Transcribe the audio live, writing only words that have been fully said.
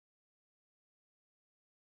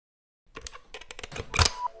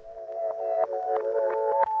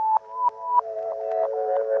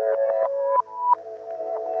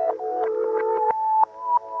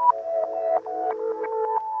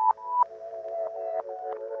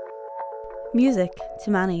Music,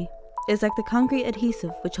 to many, is like the concrete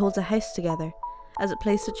adhesive which holds a house together, as it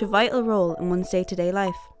plays such a vital role in one's day-to-day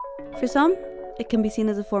life. For some, it can be seen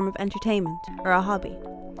as a form of entertainment or a hobby,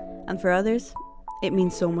 and for others, it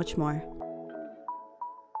means so much more.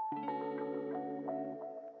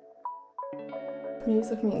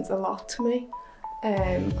 Music means a lot to me.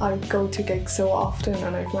 I go to gigs so often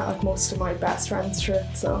and I've met like most of my best friends through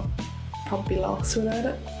it, so probably lost without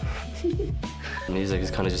it. Music is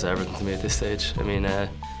kind of just everything to me at this stage. I mean,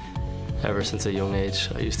 ever since a young age,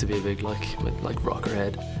 I used to be a big rocker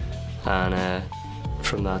head, and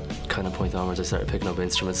from that kind of point onwards, I started picking up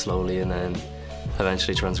instruments slowly, and then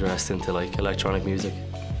eventually transgressed into like electronic music,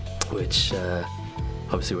 which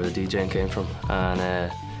obviously where the DJing came from,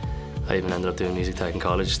 and I even ended up doing music tech in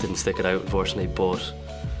college. Didn't stick it out, unfortunately, but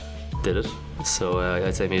did it. So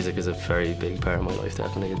I'd say music is a very big part of my life,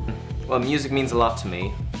 definitely. Well, music means a lot to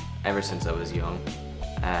me ever since I was young.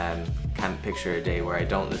 Can't picture a day where I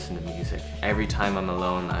don't listen to music. Every time I'm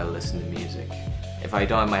alone, I'll listen to music. If I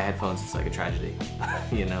don't have my headphones, it's like a tragedy,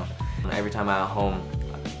 you know? Every time I'm at home,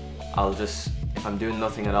 if I'm doing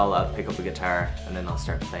nothing at all, I'll pick up a guitar and then I'll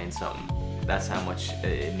start playing something. That's how much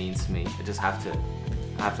it means to me. I just have to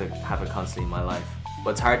have it constantly in my life.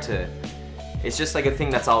 But it's just like a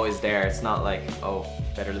thing that's always there. It's not like, oh,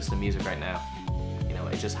 better listen to music right now. You know,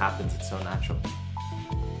 it just happens, it's so natural.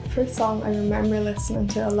 The first song I remember listening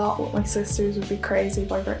to a lot with my sisters would be Crazy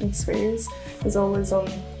by Britney Spears. It was always on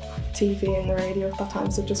TV and the radio at that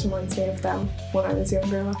time, so it just reminds me of them when I was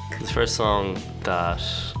younger. The first song that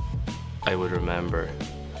I would remember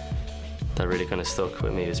that really kind of stuck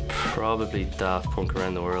with me is probably Daft Punk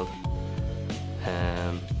Around the World.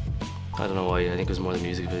 I don't know why, I think it was more the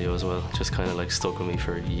music video as well. Just kind of like stuck with me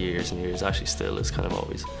for years and years. Actually still is kind of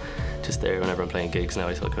always just there whenever I'm playing gigs now.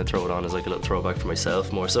 I kind of throw it on as like a little throwback for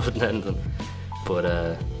myself more so than anything.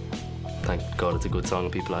 But thank God it's a good song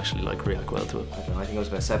and people actually like react well to it. I don't know, I think it was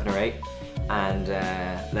about 7 or 8, and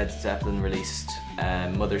Led Zeppelin released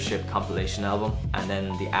a Mothership compilation album, and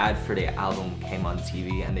then the ad for the album came on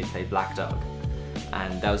TV and they played Black Dog.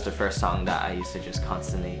 And that was the first song that I used to just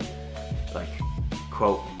constantly like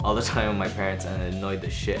quote all the time with my parents, and it annoyed the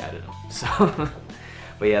shit out of them. So,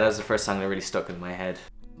 but yeah, that was the first song that really stuck in my head.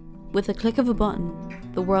 With a click of a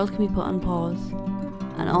button, the world can be put on pause,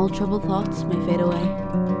 and all troubled thoughts may fade away.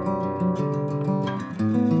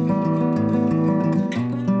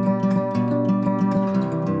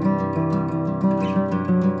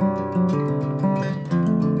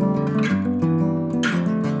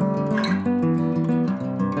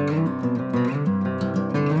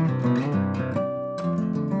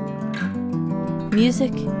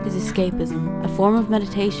 Music is escapism, a form of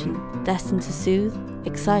meditation destined to soothe,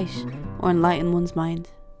 excite, or enlighten one's mind.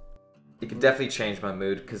 It could definitely change my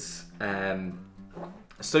mood, because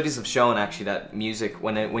studies have shown actually that music,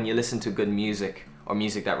 when you listen to good music or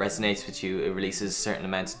music that resonates with you, it releases certain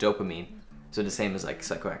amounts of dopamine. So the same as like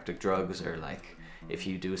psychoactive drugs, or like if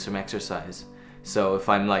you do some exercise. So if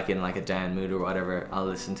I'm like in like a down mood or whatever, I'll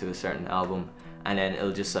listen to a certain album, and then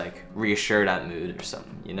it'll just like reassure that mood or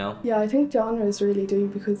something, you know? Yeah, I think genres really do,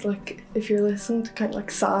 because like if you're listening to kind of like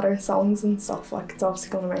sadder songs and stuff, like it's obviously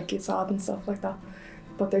going to make you sad and stuff like that.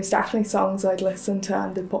 But there's definitely songs I'd listen to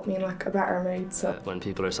and they put me in like a better mood. So when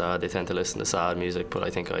people are sad, they tend to listen to sad music, but I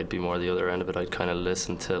think I'd be more the other end of it. I'd kind of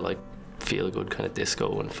listen to like feel good kind of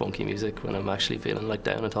disco and funky music when I'm actually feeling like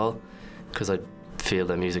down at all, because I feel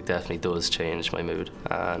that music definitely does change my mood,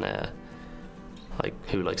 and like,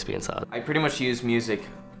 who likes being sad? I pretty much use music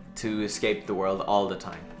to escape the world all the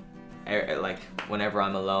time. Like, whenever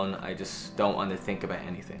I'm alone, I just don't want to think about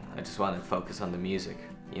anything. I just want to focus on the music,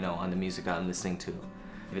 you know, on the music that I'm listening to.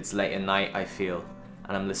 If it's late at night, I feel,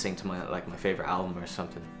 and I'm listening to my favorite album or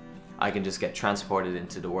something, I can just get transported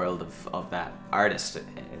into the world of that artist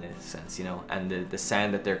in a sense, you know, and the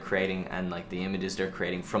sound that they're creating and like the images they're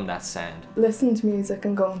creating from that sound. Listening to music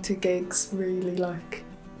and going to gigs really like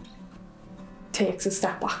takes a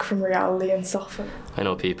step back from reality and stuff. I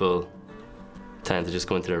know people tend to just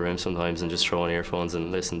go into their room sometimes and just throw on earphones and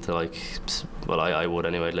listen to like, well I would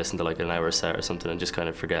anyway, listen to like an hour set or something and just kind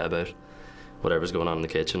of forget about whatever's going on in the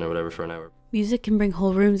kitchen or whatever for an hour. Music can bring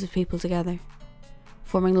whole rooms of people together,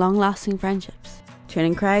 forming long-lasting friendships,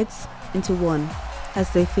 turning crowds into one as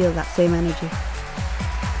they feel that same energy.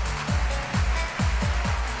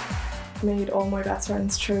 Made all my best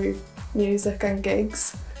friends through music and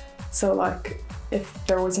gigs. So like, if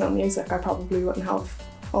there was no music, I probably wouldn't have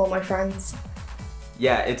all my friends.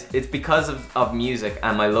 Yeah, it's because of music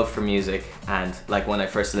and my love for music, and like when I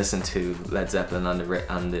first listened to Led Zeppelin on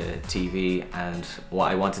the TV, and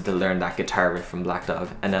I wanted to learn that guitar riff from Black Dog,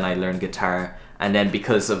 and then I learned guitar, and then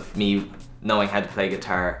because of me knowing how to play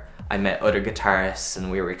guitar, I met other guitarists and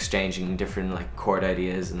we were exchanging different like chord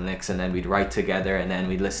ideas and licks, and then we'd write together and then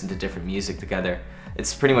we'd listen to different music together.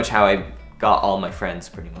 It's pretty much how I got all my friends,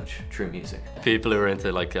 pretty much, through music. People who are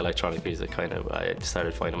into like electronic music, kind of, I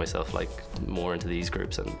started finding myself like more into these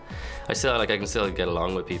groups, and I can still get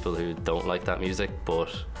along with people who don't like that music, but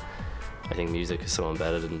I think music is so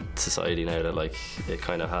embedded in society now that like it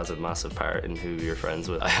kind of has a massive part in who you're friends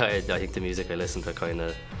with. I think the music I listen to kind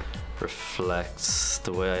of reflects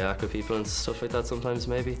the way I act with people and stuff like that sometimes,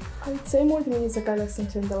 maybe. I'd say more the music I listened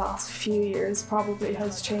to in the last few years probably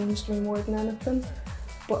has changed me more than anything.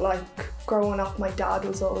 But like growing up, my dad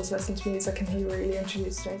was always listening to music and he really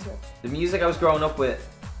introduced me to it. The music I was growing up with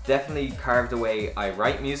definitely carved the way I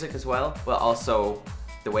write music as well, but also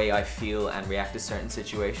the way I feel and react to certain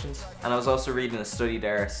situations. And I was also reading a study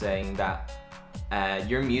there saying that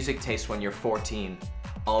your music taste when you're 14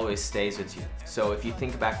 always stays with you. So if you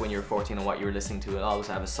think back when you were 14 and what you were listening to, it'll always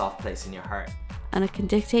have a soft place in your heart. And it can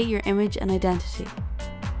dictate your image and identity,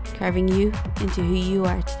 carving you into who you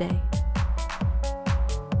are today.